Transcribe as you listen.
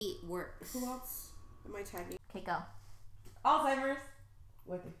Or who else am I tagging? Okay, go. Alzheimer's.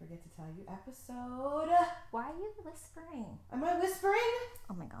 What they forget to tell you. Episode. Why are you whispering? Am I whispering?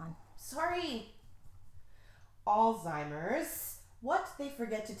 Oh my god. Sorry. Alzheimer's. What they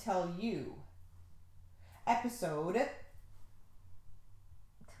forget to tell you. Episode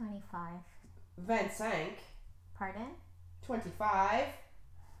 25. 25. Pardon? 25.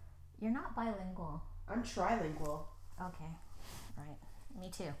 You're not bilingual. I'm trilingual. Okay. Right. Me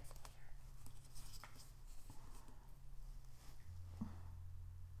too.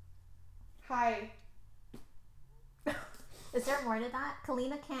 Hi. Is there more to that?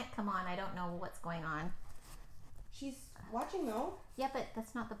 Kalina can't come on. I don't know what's going on. She's watching though. Yeah, but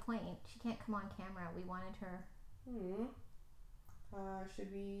that's not the point. She can't come on camera. We wanted her.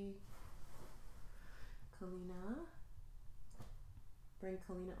 Should we... Kalina? Bring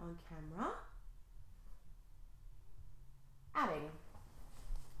Kalina on camera. Adding.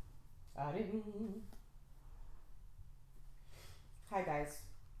 Hi guys.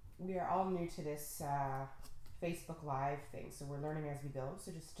 We are all new to this Facebook Live thing, so we're learning as we go.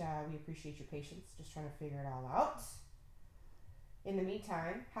 So just we appreciate your patience. Just trying to figure it all out. In the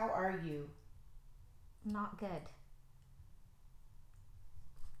meantime, how are you? Not good.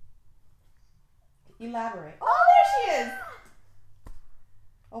 Elaborate. Oh, there she is!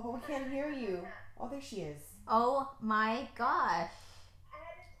 Oh, but we can't hear you. Oh, there she is. Oh my gosh. I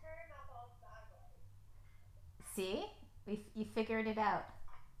had to turn my phone sideways. See? You figured it out.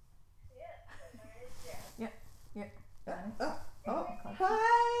 Oh,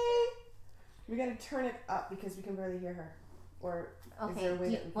 hi! We gotta turn it up because we can barely hear her. Or is Okay. there a way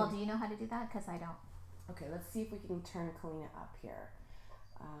that we can... Do you know how to do that? Because I don't. Okay, let's see if we can turn Kalina up here.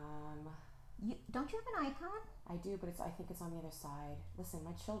 Don't you have an iPad? I do, but I think it's on the other side. Listen,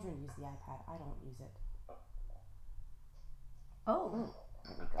 my children use the iPad. I don't use it. Oh.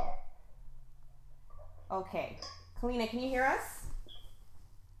 There we go. Okay. Kalina, can you hear us?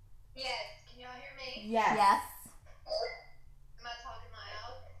 Yes. Can y'all hear me? Yes. Yes. Am I talking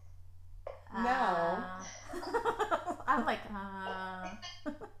loud? No. I'm like,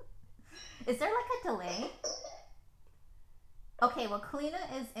 Is there like a delay? Okay, well, Kalina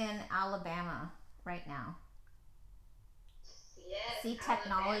is in Alabama right now. Yes. See,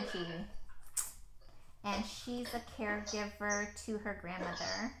 technology. And she's a caregiver to her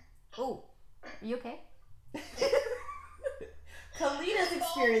grandmother. Oh, are you okay? Kalina's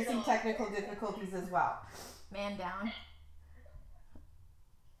experiencing technical difficulties as well. Man down.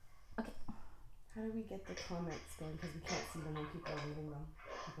 Okay. How do we get the comments going? Because we can't see them when people are leaving them.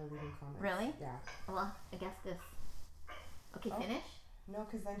 People are leaving comments. Really? Yeah. Well, I guess this. Okay, Oh. finish? No,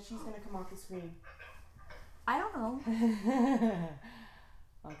 because then she's going to come off the screen. I don't know.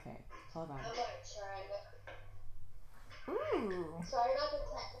 Okay, hold on. I'm like trying to. Ooh. Sorry about the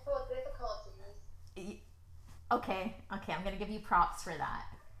technical difficulties. Okay, I'm going to give you props for that.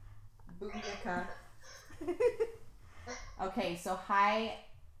 Booyaka. Okay, so hi,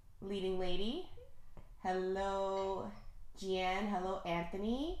 leading lady. Hello, Gian. Hello,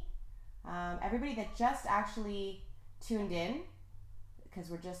 Anthony. Everybody that just actually tuned in, because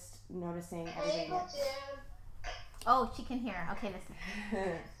we're just noticing Hey, everybody. Jim. Oh, she can hear. Okay, listen.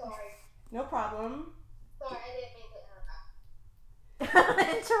 Sorry. No problem. Sorry, I didn't mean to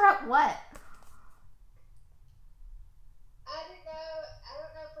interrupt. Interrupt what? I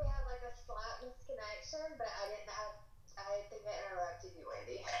don't know if we had like a slight misconnection, but I think I interrupted you,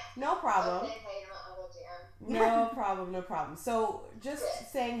 Wendy. No problem. Saying hey to my Uncle Jim. No problem. So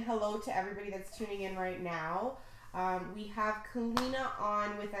just saying hello to everybody that's tuning in right now. We have Kalina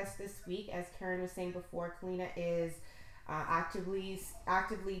on with us this week. As Karen was saying before, Kalina is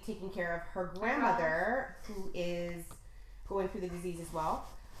actively taking care of her grandmother, who is going through the disease as well.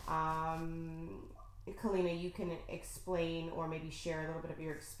 Kalina, you can explain or maybe share a little bit of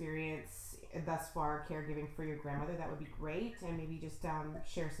your experience thus far caregiving for your grandmother. That would be great. And maybe just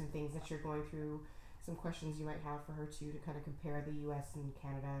share some things that you're going through, some questions you might have for her too, to kind of compare the U.S. and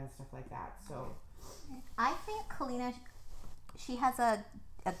Canada and stuff like that. So I think Kalina, she has a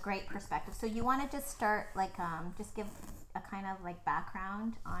great perspective. So you want to just start like just give a kind of like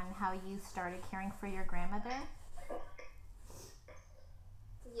background on how you started caring for your grandmother?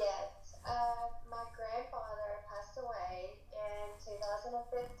 Yes. My grandfather passed away in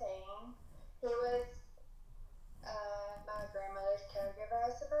 2015. He was my grandmother's caregiver,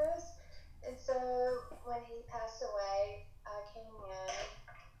 I suppose. And so when he passed away, I came in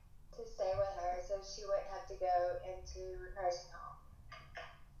to stay with her so she wouldn't have to go into nursing home.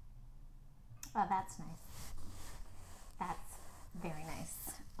 Oh, that's nice. That's very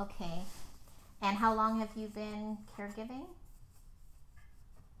nice. Okay. And how long have you been caregiving?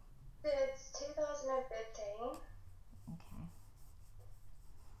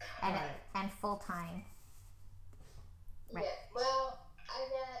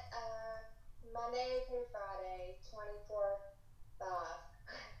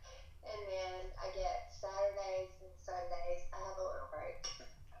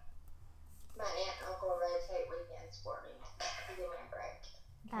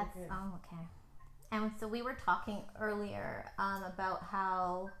 Okay. And so we were talking earlier about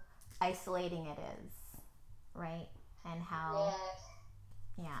how isolating it is, right? And how,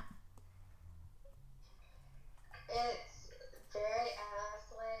 Yes. yeah. It's very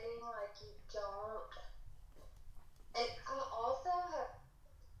isolating, like you don't. And I also have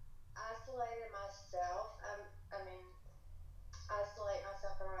isolated myself. Isolate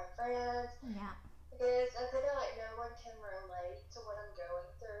myself from my friends. Yeah. Because I feel like no one can relate to what I'm going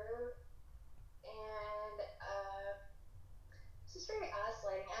through. And it's just very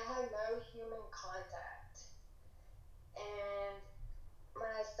isolating. I have no human contact. And when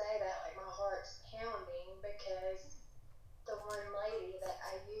I say that, like, my heart's pounding because the one lady that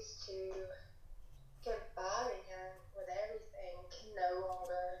I used to confide in with everything can no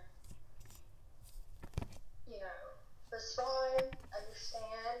longer, respond,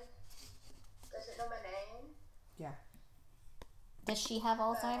 understand, doesn't know my name. Yeah. Does she have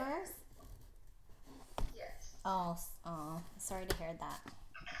Alzheimer's? Yes. Oh, sorry to hear that.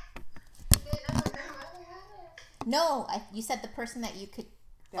 You didn't know my grandmother had it? No, you said the person that you could.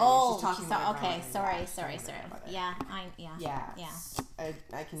 Yeah, she's talking about okay. grandmother. Sorry. Yeah, she's talking about grandmother. Yeah.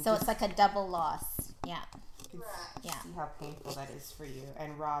 I can. So it's like a double loss. Yeah. Right. Yeah. See how painful that is for you.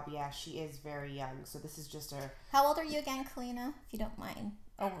 And Rob, she is very young, so this is just a. How old are you again, Kalina? If you don't mind.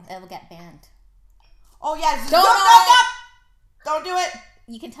 Oh, it'll get banned. Oh yeah! Don't do it.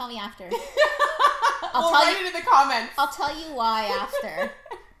 You can tell me after. I'll tell you in the comments. I'll tell you why after.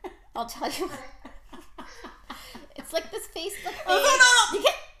 I'll tell you. It's like this Facebook thing. No.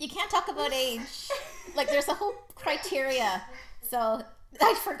 You can't talk about age. Like there's a whole criteria. So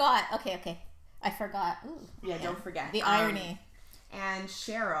I forgot. Okay. I forgot. Ooh. Yeah, don't forget. The irony. And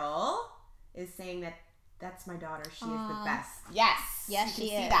Cheryl is saying that's my daughter. She is the best. Yes, you she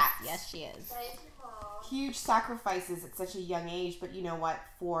can is. See that. Yes, she is. Thank you, Mom. Huge sacrifices at such a young age, but you know what?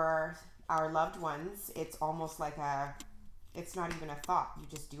 For our loved ones, it's almost like it's not even a thought. You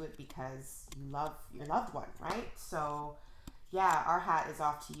just do it because you love your loved one, right? So, yeah, our hat is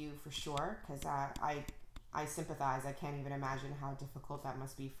off to you for sure, because I sympathize. I can't even imagine how difficult that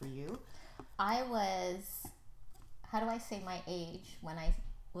must be for you. I was, how do I say my age when I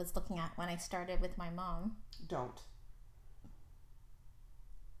was looking at when I started with my mom? Don't.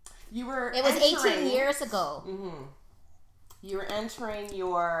 You were. It was 18 years ago. Mm-hmm. You were entering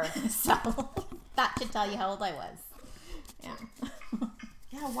your. So that should tell you how old I was. Yeah.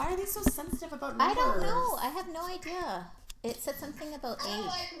 Yeah. Why are they so sensitive about numbers? I don't know. I have no idea. It said something about age. I don't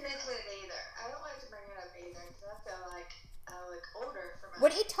like to mention it either. I don't like to bring it up either because I feel like I look older for my.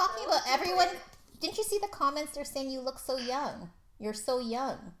 What are you talking about? Everyone, didn't you see the comments? They're saying you look so young. You're so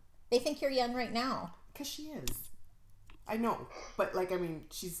young. They think you're young right now. Because she is. I know, but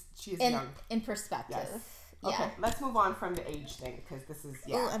she is young. In perspective. Yes. Yeah. Okay, let's move on from the age thing because this is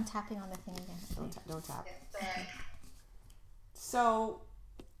Oh, I'm tapping on the thing again. Don't tap. Sorry. So,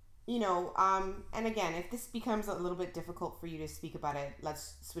 and again, if this becomes a little bit difficult for you to speak about it,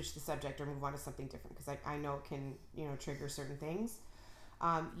 let's switch the subject or move on to something different because I know it can, trigger certain things.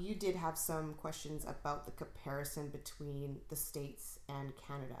 You did have some questions about the comparison between the States and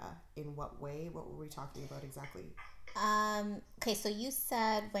Canada. In what way? What were we talking about exactly? Okay, so you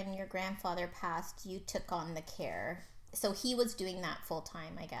said when your grandfather passed, you took on the care. So he was doing that full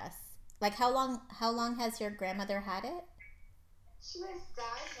time, I guess. Like how long has your grandmother had it? She was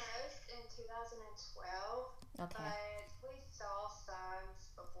diagnosed in 2012. Okay. But we saw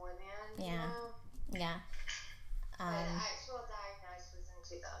signs before then. Yeah. Yeah. But the actual diagnosis was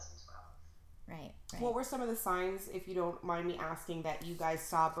in 2012. Right. What were some of the signs, if you don't mind me asking, that you guys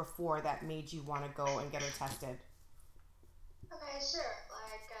saw before that made you want to go and get her tested? Okay, sure.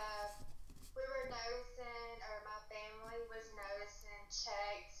 We were noticing, or my family was noticing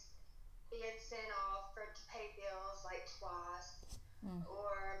checks being sent off to pay bills twice.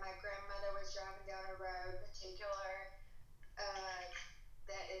 Or my grandmother was driving down a road, she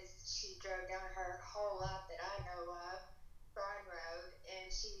drove down her whole life that I know of, Bryan Road, and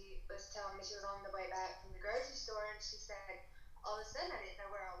she was telling me she was on the way back from the grocery store, and she said, all of a sudden I didn't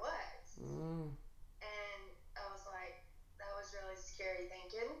know where I was. And I was like, that was really scary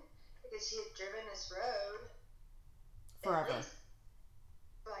thinking, because she had driven this road forever. At least,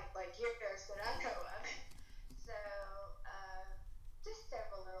 like years that I know of. So, just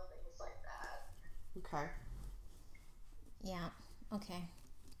several little things like that. Okay. Yeah. Okay.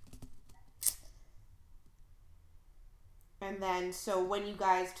 And then, so when you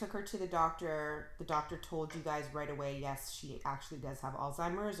guys took her to the doctor told you guys right away, yes, she actually does have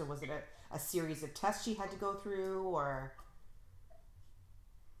Alzheimer's, or was it a series of tests she had to go through, or?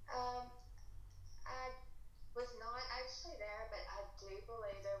 I was not actually there, but I do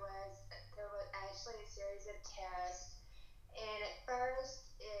believe there was test, and at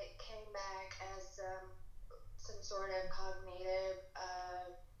first it came back as some sort of cognitive,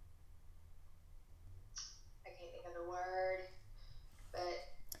 I can't think of the word,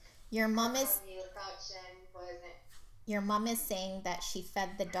 but Your mom is cognitive function wasn't. your mom is saying that she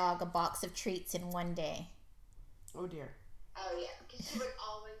fed the dog a box of treats in one day. Oh dear. Oh yeah, because she would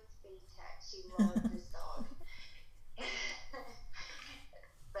always feed Tex. She loved this dog.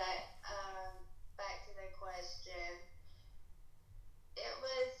 But back to the question. It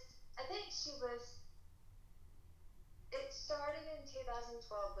was, I think it started in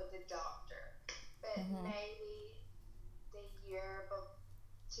 2012 with the doctor, but maybe the year before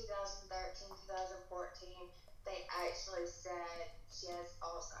 2013, 2014, they actually said she has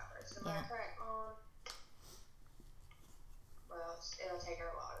Alzheimer's. Am I correct, Mom? Well, it'll take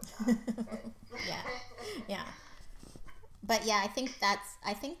her a lot of time. Yeah. But yeah, I think that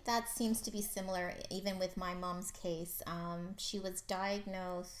seems to be similar even with my mom's case. She was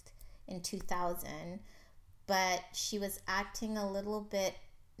diagnosed in 2000, but she was acting a little bit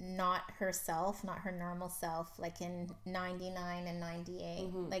not herself, not her normal self, like in 99 and 98.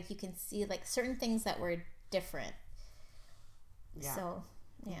 Like you can see like certain things that were different. Yeah. So,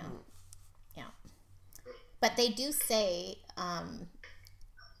 yeah. Yeah. But they do say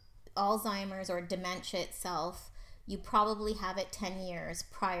Alzheimer's or dementia itself, you probably have it 10 years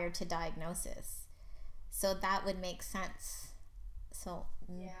prior to diagnosis. So that would make sense. So,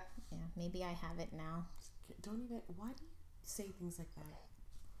 yeah, maybe I have it now. Why do you say things like that?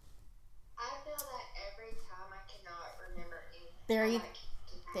 I feel that every time I cannot remember anything. There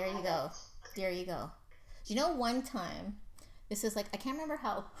you go. Do you know one time, this is like, I can't remember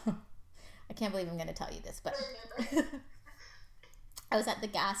how, I can't believe I'm going to tell you this, but I was at the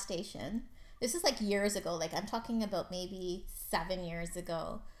gas station. This is like years ago. Like I'm talking about maybe 7 years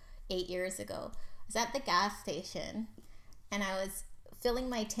ago, 8 years ago. I was at the gas station and I was filling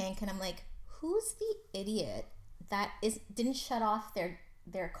my tank and I'm like, who's the idiot that didn't shut off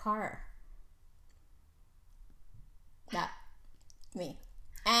their car? That, me.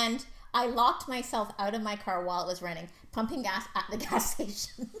 And I locked myself out of my car while it was running, pumping gas at the gas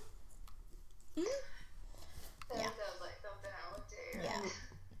station. That sounds like something I would do. Yeah.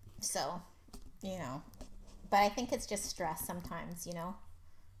 So, but I think it's just stress sometimes,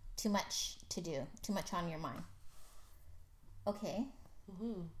 too much to do, too much on your mind. Okay.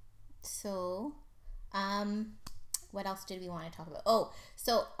 So, what else did we want to talk about? Oh,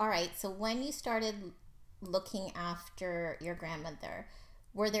 so, all right. So when you started looking after your grandmother,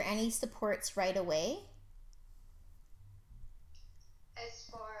 were there any supports right away? As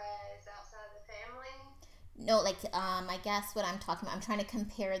far as outside of the family? No, like, I guess what I'm talking about, I'm trying to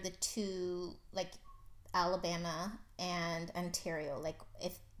compare the two, like, Alabama and Ontario. Like,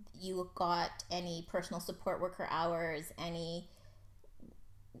 if you got any personal support worker hours,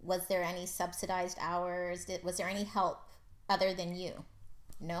 was there any subsidized hours? Was there any help other than you?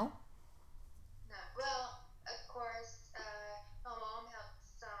 No? No. Well, of course, my mom helped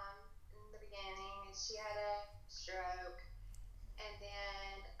some in the beginning, and she had a stroke. And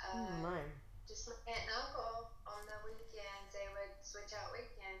then, just my aunt and uncle on the weekends, they would switch out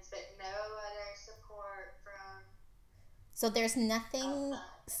weekends, but no other support from. So there's nothing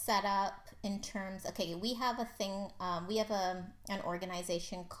set up in terms. Okay, we have a thing. We have an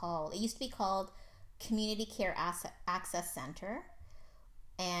organization called. It used to be called Community Care Access Center,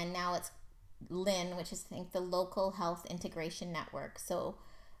 and now it's LHIN, which is I think the Local Health Integration Network. So,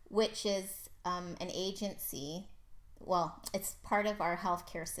 which is an agency. Well, it's part of our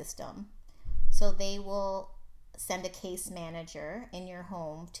healthcare system. So they will send a case manager in your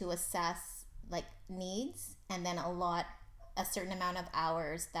home to assess like needs and then allot a certain amount of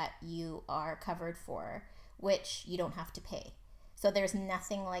hours that you are covered for, which you don't have to pay. So there's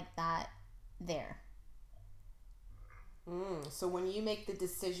nothing like that there. So when you make the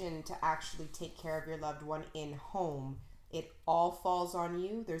decision to actually take care of your loved one in home, it all falls on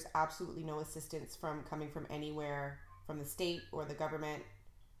you. There's absolutely no assistance coming from anywhere, from the state or the government.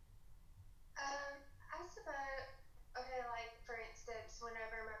 I suppose. Okay, like for instance,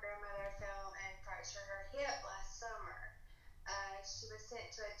 whenever my grandmother fell and fractured her hip last summer, she was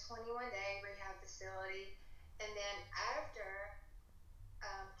sent to a 21-day rehab facility, and then after,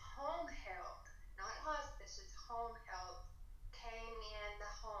 home health, not hospice, just home health, came in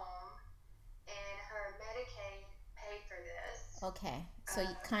the home, and her Medicaid paid for this. Okay, so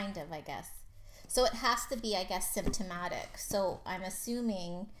you kind of, I guess. So it has to be, I guess, symptomatic. So I'm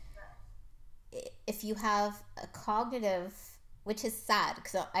assuming if you have a cognitive, which is sad,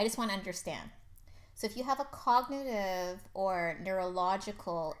 because I just want to understand. So if you have a cognitive or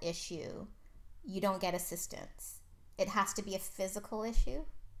neurological issue, you don't get assistance? It has to be a physical issue?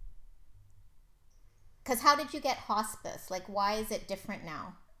 Because how did you get hospice? Like, why is it different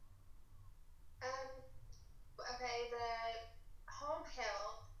now? Okay, the home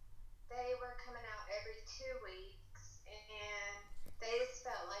health, they were coming out every 2 weeks, and they just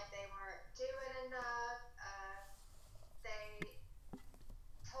felt like they weren't doing enough. They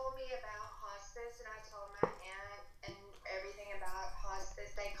told me about hospice, and I told my aunt and everything about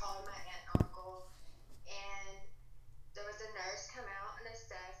hospice. They called my aunt and uncle, and there was a nurse come out and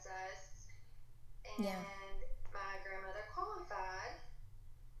assess us, and Yeah. my grandmother qualified.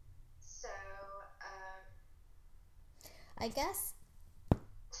 So, I guess.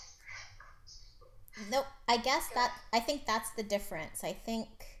 No, I think that's the difference. I think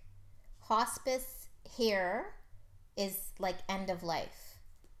hospice here is like end of life.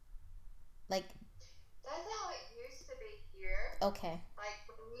 Like, that's how it used to be here. okay. Like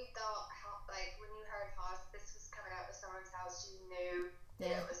when you thought, like when you heard hospice was coming out to someone's house, you knew that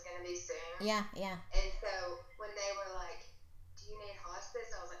Yeah. it was going to be soon. Yeah. And so when they were like, "Do you need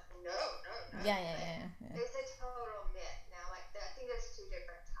hospice?" I was like, "No." Yeah. It's a total myth now. Like I think there's 2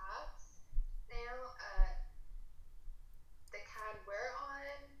 different types now. The kind we're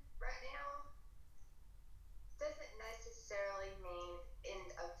on right now doesn't necessarily mean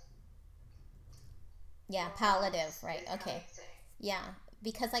end of. Yeah, life, palliative, right? is how Okay. it's saying. Yeah,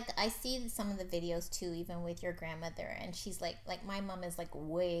 because like I see some of the videos too, even with your grandmother, and she's like my mom is like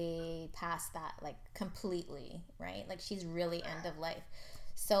way past that, like completely, right? Like she's really end of life.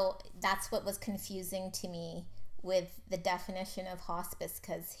 So that's what was confusing to me with the definition of hospice,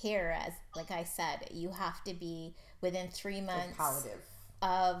 because here, as like I said, you have to be within 3 months Palliative.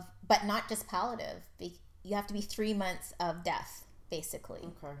 of, but not just palliative. You have to be 3 months of death, basically,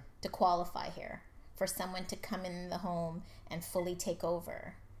 Okay. to qualify here for someone to come in the home and fully take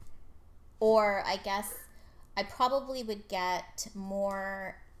over. Or I guess I probably would get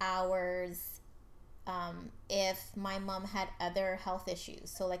more hours if my mom had other health issues.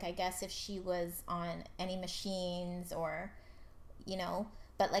 So like I guess if she was on any machines or,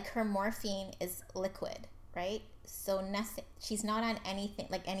 but like her morphine is liquid, right? So nothing, she's not on anything,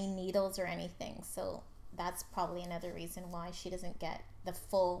 like any needles or anything. So that's probably another reason why she doesn't get the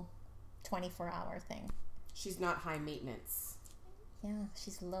full 24-hour thing. She's not high maintenance. Yeah,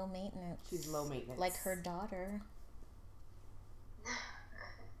 she's low maintenance. She's low maintenance. Like her daughter.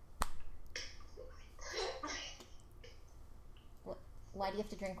 Why do you have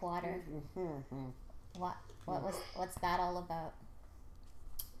to drink water? What's that all about?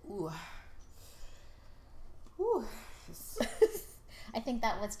 Ooh. I think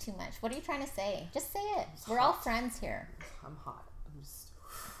that was too much. What are you trying to say? Just say it. We're hot. all friends here. I'm hot. I'm just.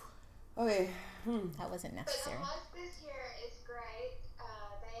 Okay. That wasn't But necessary. the hospice here is great.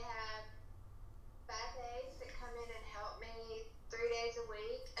 They have 5 days that come in and help me 3 days a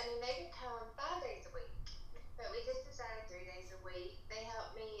week. I mean, they could come 5 days a week, but we just decided 3 days a week. They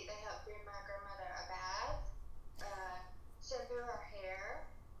help bring my grandmother a bath, shampoo her hair,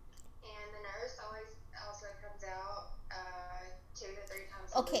 and the nurse also comes out 2 to 3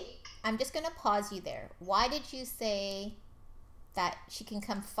 times a week. I'm just going to pause you there. Why did you say that she can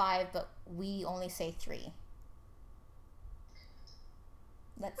come 5, but we only say 3?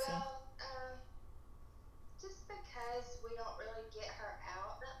 Let's see. Well, just because we don't really get her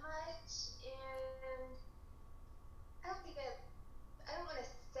out that much, and I don't want to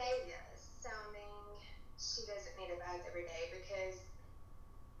say this sounding she doesn't need a bath every day, because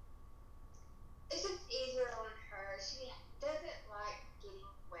it's just easier on her. She doesn't like getting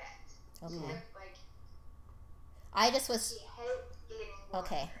wet. Okay. Like, I just was. she hates getting water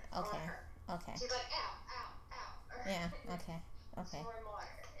Okay. on her. Okay. She's like, ow. Yeah. Okay. More water.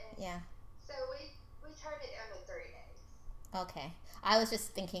 And Yeah. so we turned it down to 3 days. Okay. I was just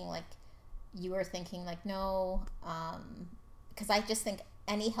thinking like you were thinking like no, because I just think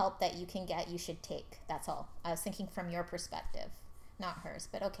any help that you can get, you should take. That's all. I was thinking from your perspective, not hers.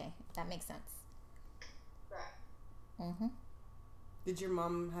 But okay, that makes sense. Right. Mm-hmm. Did your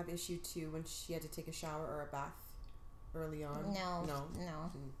mom have issue too when she had to take a shower or a bath early on? No.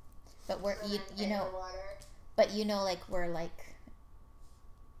 Mm. But we're you know, Water. but like we're like,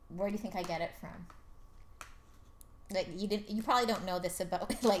 where do you think I get it from? Like you probably don't know this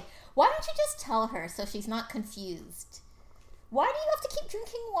about like, why don't you just tell her so she's not confused? Why do you have to keep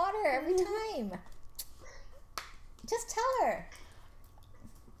drinking water every time? Just tell her.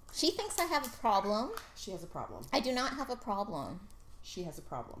 She thinks I have a problem. She has a problem. I do not have a problem. She has a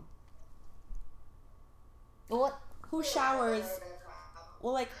problem. What? Who showers?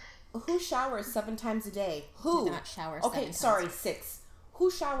 Well, like, who showers 7 times a day? Who? Do not shower 7 Okay, times. sorry, 6. Who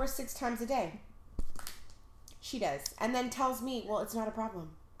showers 6 times a day? She does. And then tells me, well, it's not a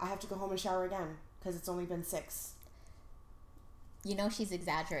problem. I have to go home and shower again because it's only been 6. You know she's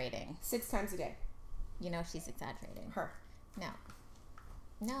exaggerating. 6 times a day. You know she's exaggerating. Her.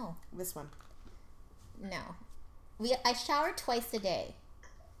 No. This one. No. I shower twice a day.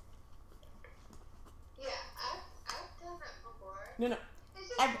 Yeah, I've done that before. No. It's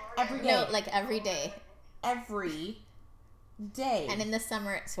just Every boring. day. No, like every day. Every day. And in the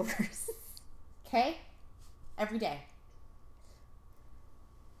summer it's worse. Okay? Every day.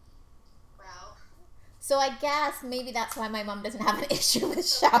 Wow. So I guess maybe that's why my mom doesn't have an issue with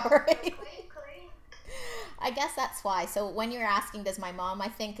showering. Clean. I guess that's why. So when you're asking, does my mom, I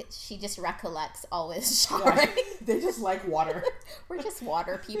think she just recollects always showering. Yeah. They just like water. We're just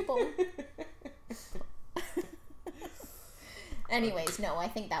water people. Anyways, no, I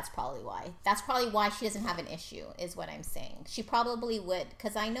think that's probably why. That's probably why she doesn't have an issue, is what I'm saying. She probably would,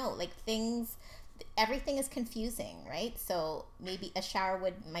 because I know, like, everything is confusing, right? So maybe a shower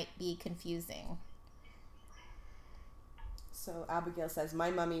might be confusing. So Abigail says,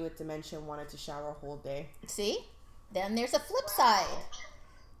 my mummy with dementia wanted to shower a whole day. See? Then there's a flip side.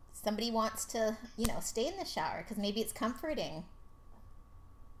 Somebody wants to, stay in the shower because maybe it's comforting.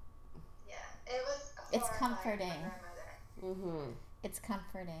 Yeah, it was. It's horrifying comforting. for my grandmother. It's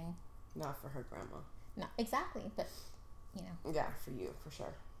comforting. Not for her grandma. No, exactly, but, Yeah, for you, for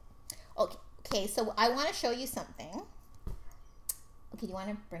sure. Okay, so I want to show you something. Okay, do you want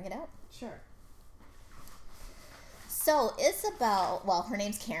to bring it out? Sure. So Isabel, well, her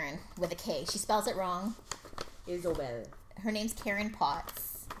name's Karen with a K. She spells it wrong. Isobel. Her name's Karen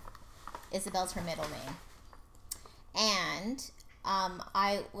Potts. Isabel's her middle name. And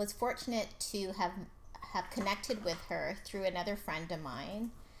I was fortunate to have connected with her through another friend of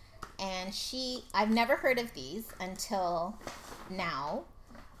mine. And I've never heard of these until now.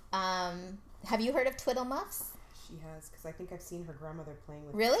 Have you heard of Twiddle Muffs? She has, because I think I've seen her grandmother playing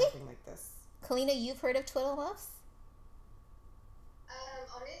with Really? something like this. Kalina, you've heard of Twiddle Muffs?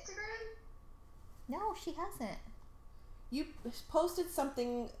 On Instagram? No, she hasn't. You posted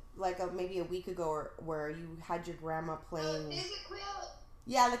something like maybe a week ago where you had your grandma playing. Music quilt.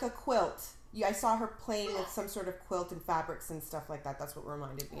 Yeah, like a quilt. I saw her playing with some sort of quilt and fabrics and stuff like that. That's what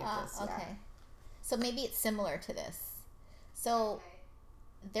reminded me of this. Okay. Yeah. So maybe it's similar to this. So Okay.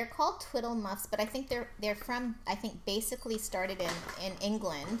 they're called Twiddle Muffs, but I think they're from, I think basically started in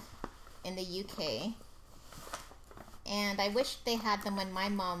England, in the UK. And I wish they had them when my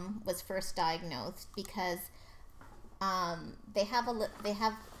mom was first diagnosed because they have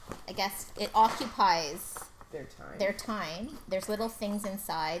I guess it occupies Their time. There's little things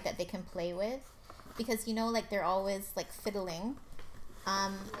inside that they can play with because like they're always like fiddling.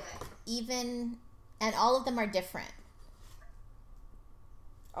 Yeah. And all of them are different.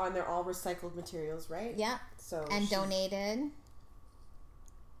 Oh, and they're all recycled materials, right? Yeah. So Donated.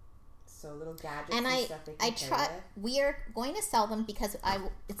 So little gadgets And and stuff they can play with. we are going to sell them because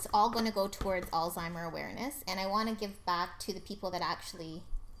it's all going to go towards Alzheimer awareness, and I want to give back to the people that actually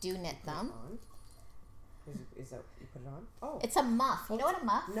do knit them. Is that you put it on? Oh. It's a muff. You know what a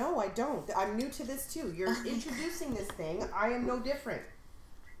muff? No, I don't. I'm new to this too. You're introducing this thing. I am no different.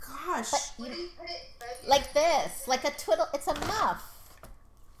 Gosh. But What do you put it? like this, like a twiddle. It's a muff.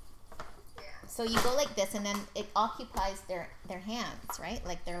 Yeah. So you go like this, and then it occupies their hands, right?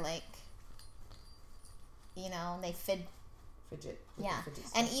 Like they're like, they Fidget. with Yeah, the fidget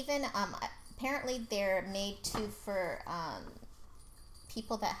and stuff. even apparently they're made for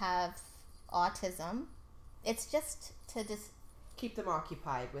people that have autism. It's just to Keep them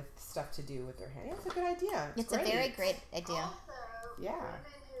occupied with stuff to do with their hand. Yeah, it's a good idea. It's a very great idea. Also, Yeah.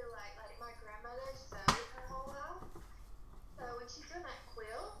 women who like my grandmother sewed her whole life. So when she's doing that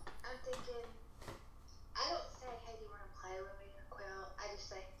quilt, I'm thinking, I don't say, hey, do you want to play with me your quilt? I just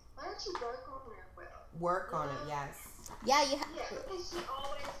say, why don't you work on your quilt? Work on it, yes. Yeah, Yeah, because she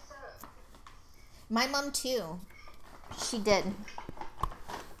always sewed. my mom too. She did.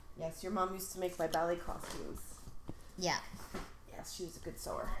 Yes, your mom used to make my ballet costumes. Yeah. Yes, she was a good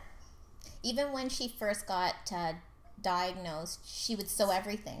sewer. Even when she first got diagnosed, she would sew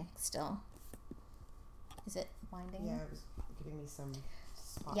everything still. Is it winding? Yeah, it was giving me some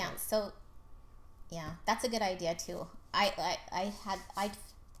spotlight. Yeah, so that's a good idea too.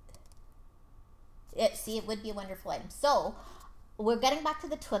 It would be a wonderful item. So we're getting back to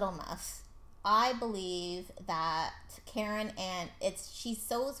the Twiddle Muff. I believe that Karen she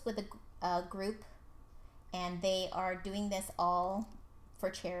sews with a group, and they are doing this all for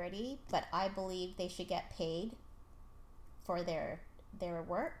charity, but I believe they should get paid for their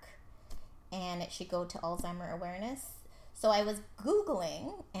work, and it should go to Alzheimer awareness. So I was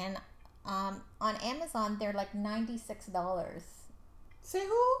Googling, and On Amazon, they're like $96. Say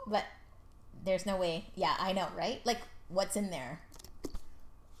who? But there's no way. Yeah, I know, right? Like, what's in there?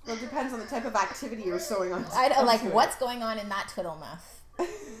 Well, it depends on the type of activity you're sewing on. I don't like what's going on in that twiddle muff.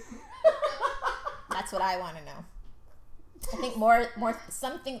 That's what I want to know. I think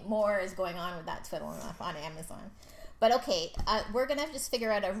something more is going on with that twiddle muff on Amazon. But okay, we're gonna just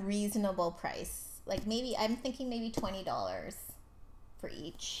figure out a reasonable price. Like maybe I'm thinking maybe $20 for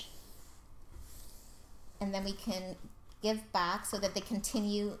each, and then we can give back so that they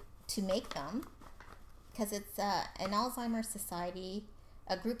continue to make them, because it's an Alzheimer's Society,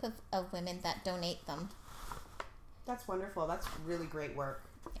 a group of women that donate them. That's wonderful. That's really great work.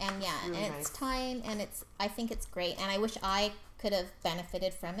 And yeah, really and nice. It's time, and I think it's great, and I wish I could have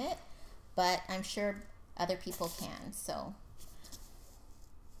benefited from it, but I'm sure other people can. So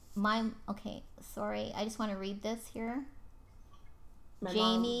sorry, I just want to read this here.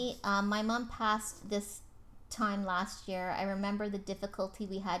 Jamie, my mom passed this time last year. I remember the difficulty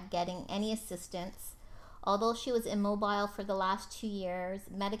we had getting any assistance. Although she was immobile for the last 2 years,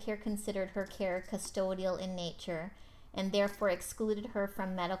 Medicare considered her care custodial in nature and therefore excluded her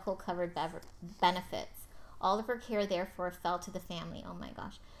from medical covered benefits. All of her care therefore fell to the family. Oh my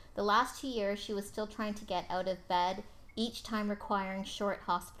gosh. The last 2 years she was still trying to get out of bed, each time requiring short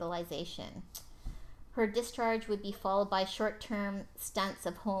hospitalization. Her discharge would be followed by short-term stints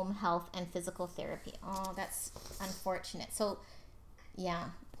of home health and physical therapy. Oh, that's unfortunate. So, yeah,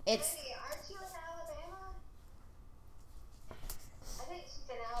 it's... Wendy, aren't you in Alabama? I think she's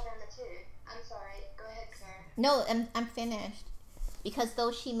in Alabama too. I'm sorry. Go ahead, Karen. No, I'm finished. Because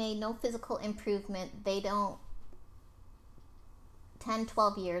though she made no physical improvement, 10,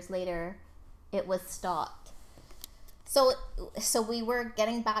 12 years later, it was stopped. So we were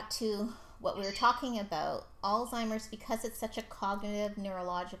getting back to what we were talking about. Alzheimer's, because it's such a cognitive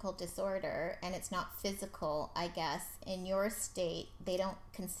neurological disorder and it's not physical, I guess, in your state, they don't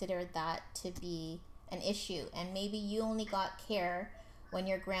consider that to be an issue. And maybe you only got care when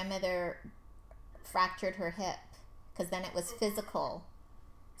your grandmother fractured her hip, because then it was physical.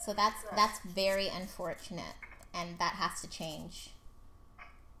 So that's very unfortunate, and that has to change.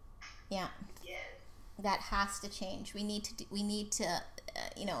 Yeah. Yes. That has to change. We need to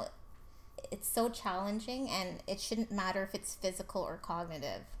it's so challenging, and it shouldn't matter if it's physical or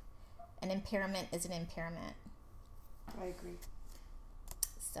cognitive. An impairment is an impairment. I agree.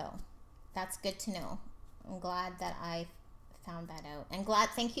 So that's good to know. I'm glad that I found that out. And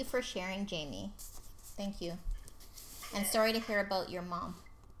thank you for sharing, Jamie. Thank you. And sorry to hear about your mom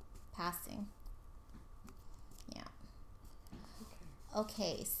passing. Yeah.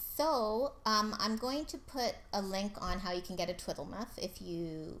 Okay, so I'm going to put a link on how you can get a twiddle muff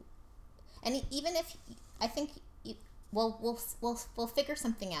even if I think we'll figure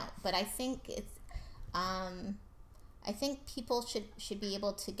something out. But I think it's I think people should be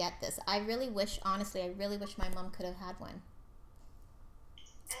able to get this. I really wish my mom could have had one.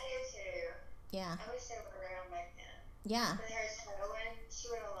 I do too. Yeah. I wish they were around back then. Yeah. With her sewing, she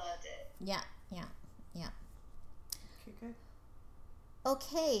would have loved it. Yeah. Okay, good.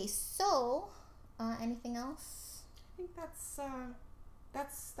 Okay, so anything else? I think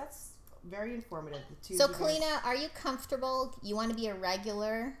that's very informative. The two. So, of you guys- Kalina, are you comfortable? You want to be a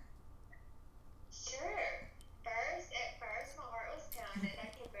regular? Sure. At first, my heart was pounding. I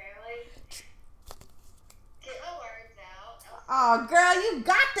could barely get my words out. Oh, girl, you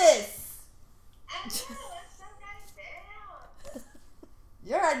got this. I know, I'm so nice down.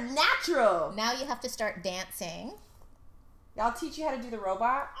 You're a natural. Now you have to start dancing. I'll teach you how to do the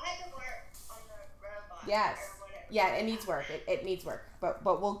robot. I had to work on the robot. Yes. Or whatever. Yeah, it needs work. It needs work. But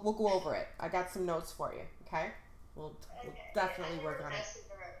we'll go over it. I got some notes for you. Okay. We'll definitely I work never on it. messed with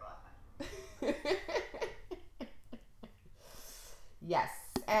the robot. Yes,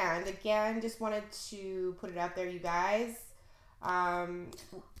 and again, just wanted to put it out there, you guys.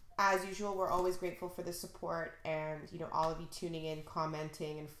 As usual, we're always grateful for the support and all of you tuning in,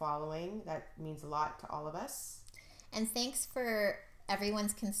 commenting, and following. That means a lot to all of us. And thanks for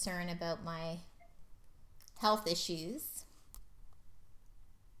everyone's concern about my health issues.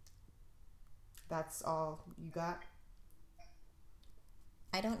 That's all you got?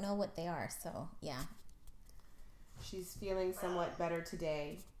 I don't know what they are, so yeah. She's feeling somewhat better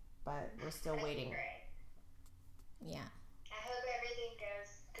today, but we're still waiting. Great. Yeah. I hope everything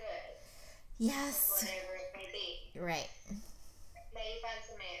goes good. Yes. Whatever it may be. Right. May you find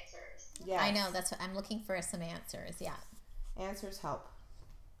some answers. Yes. I know, that's what I'm looking for, some answers. Yeah. Answers help.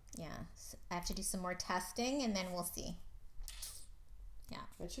 Yeah. So I have to do some more testing, and then we'll see. Yeah.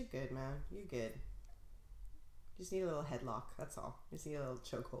 But you're good, man. You're good. Just need a little headlock. That's all. Just need a little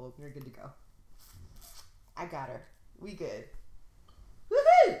chokehold. You're good to go. I got her. We good.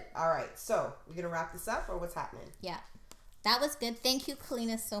 Woohoo! All right. So we're gonna wrap this up, or what's happening? Yeah, that was good. Thank you,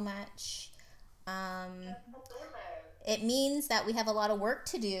 Kalina, so much. It means that we have a lot of work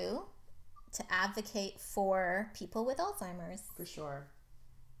to do to advocate for people with Alzheimer's. For sure.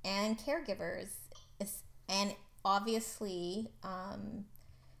 And caregivers. And obviously,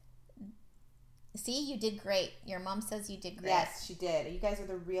 see, you did great. Your mom says you did great. Yes, she did. You guys are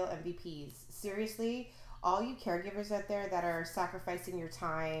the real MVPs. Seriously, all you caregivers out there that are sacrificing your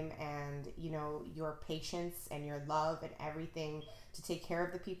time and, you know, your patience and your love and everything to take care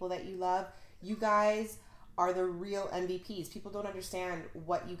of the people that you love, you guys are the real MVPs. People don't understand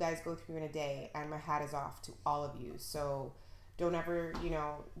what you guys go through in a day, and my hat is off to all of you. So don't ever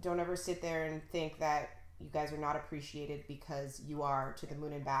sit there and think that you guys are not appreciated, because you are, to the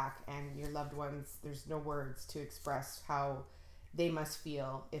moon and back. And your loved ones, there's no words to express how they must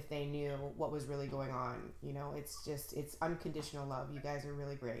feel if they knew what was really going on. You know, it's unconditional love. You guys are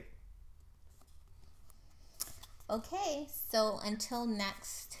really great. Okay, so until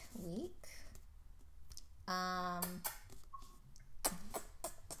next week.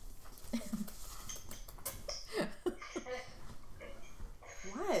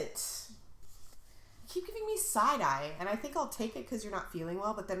 What? You keep giving me side eye, and I think I'll take it because you're not feeling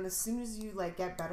well, but then as soon as you get better